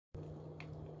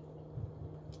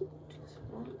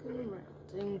walking around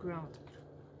in grounded.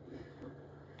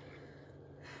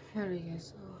 Alright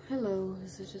guys, so hello,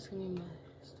 this is just gonna be my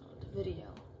start of the video,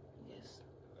 I guess.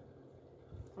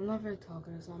 I'm not very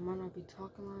talkative, so I might not be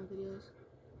talking a lot of videos.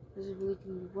 This is really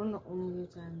gonna be one of the only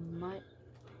games I might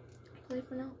play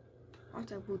for now.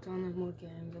 After I boot down like more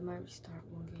games, I might restart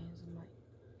more games, I might,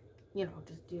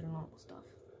 just do the normal stuff.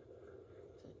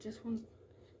 So just want to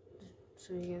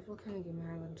show you guys what kind of game I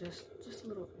have, and just a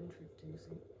little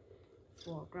introducing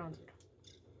for Grounded.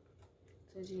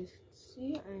 So as you can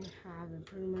see, I have a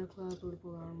Prisoner Club,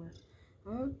 Bulletproof Armor.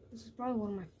 This is probably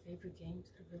one of my favorite games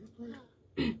that I've ever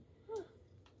played.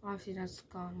 Obviously, that's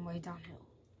gone way downhill.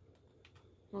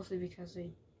 Mostly because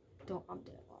they don't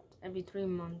update a lot. Every 3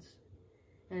 months,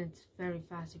 and it's very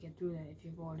fast to get through that if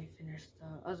you've already finished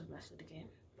the other rest of the game.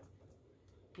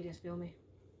 You guys feel me?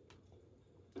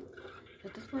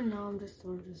 At this point now, I'm just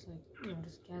sort of just like,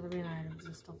 just gathering items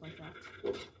and stuff like that.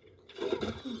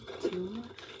 Nothing too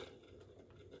much.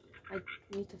 I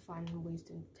need to find ways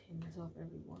to entertain myself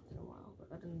every once in a while, but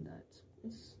other than that, the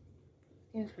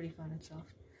game's pretty fun and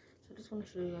stuff. So I just want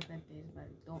to show you guys my base, but I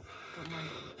don't mind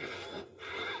doing that stuff.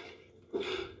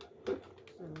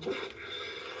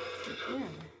 So yeah.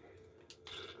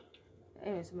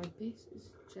 Anyway, so my base is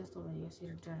just over here. You see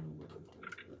the giant wooden thing.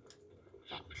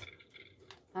 Look,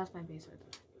 that's my base right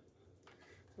there.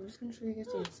 So I'm just gonna show you guys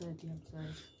the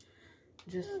inside,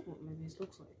 just what my base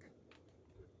looks like.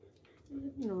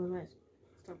 We might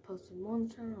start posting more on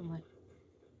the channel. I might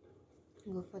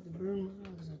go fight the balloon monster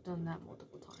because I've done that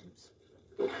multiple times.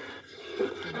 It's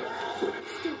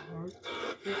still hard.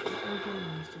 I'm getting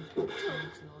used to hard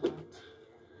times and all that.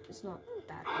 It's not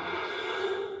that hard.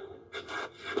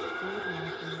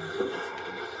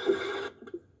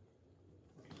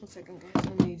 One second, guys.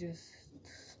 Let me just.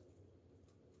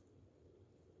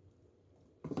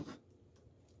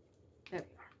 There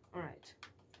we are. Alright.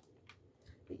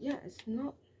 But yeah,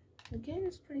 the game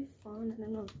is pretty fun. I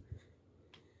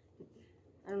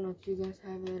don't know if you guys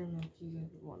have it. I don't know if you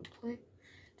guys want to play.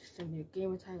 Just send me a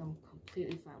gamer tag. I'm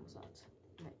completely fine with that.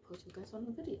 I might post you guys on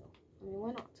the video. I mean,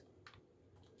 why not?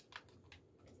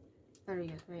 Alright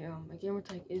guys, my gamer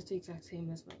tag is the exact same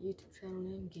as my YouTube channel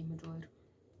name, GamerDroid.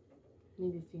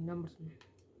 Maybe a few numbers from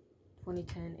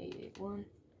 2010 881.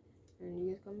 And you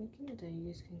guys got my gamer tag. You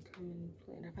guys can come and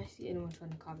play. And if I see anyone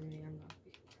trying to copy me, I'm not.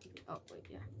 Oh wait,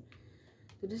 yeah.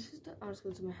 So this is the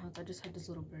outskirts of my house. I just had this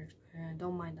little bridge, and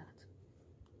don't mind that.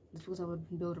 It's because I would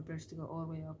build a bridge to go all the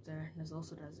way up there. And there's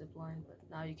also that zip line, but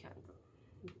now you can't go.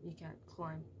 You can't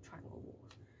climb triangle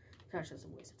walls. That's just a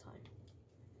waste of time.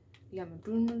 You got my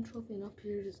Broom Run trophy, and up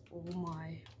here is all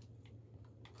my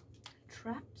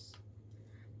traps,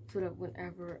 so that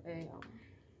whenever a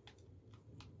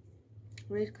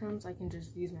raid comes, I can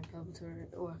just use my pebble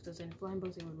turret, or if there's any flying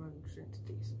bugs, they would run straight into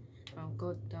these. I'll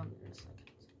go down in a second.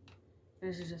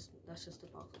 And that's just a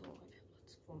box of all my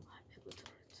piglets for my piglet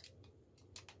turret.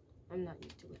 I'm not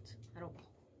used to it at all.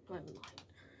 I'm not even lying.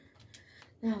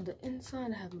 Now the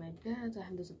inside, I have my bed. I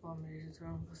have this abomination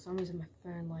throne. For some reason, my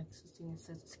fan likes this thing and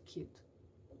says it's cute.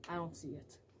 I don't see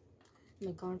it.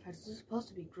 My garden patch is supposed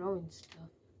to be growing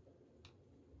stuff.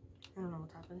 I don't know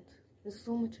what happened. This is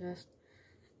all my chest.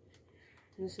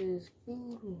 This is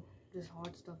food, just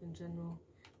hard stuff in general.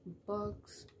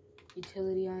 Bugs.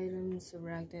 Utility items, a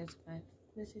rag dance, my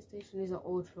missing station. These are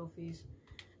old trophies,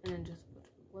 and then just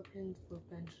weapons,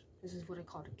 workbench. This is what I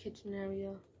call the kitchen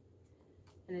area,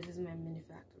 and this is my mini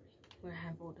factory where I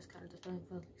have all this kind of stuff,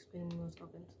 like spinning wheels,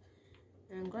 ovens,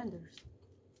 and grinders.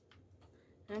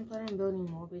 And I'm planning on building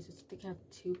more bases. I think I have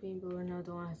 2 being built right now.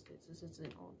 Don't ask this. This is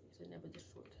an old base. I never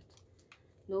destroyed it.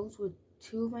 Those were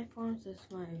 2 of my farms.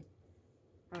 That's my.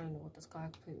 I don't know what this guy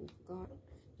completely forgot.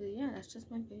 But yeah, that's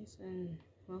just my base, and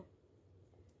well.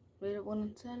 Rate it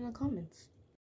 1 to 10 in the comments.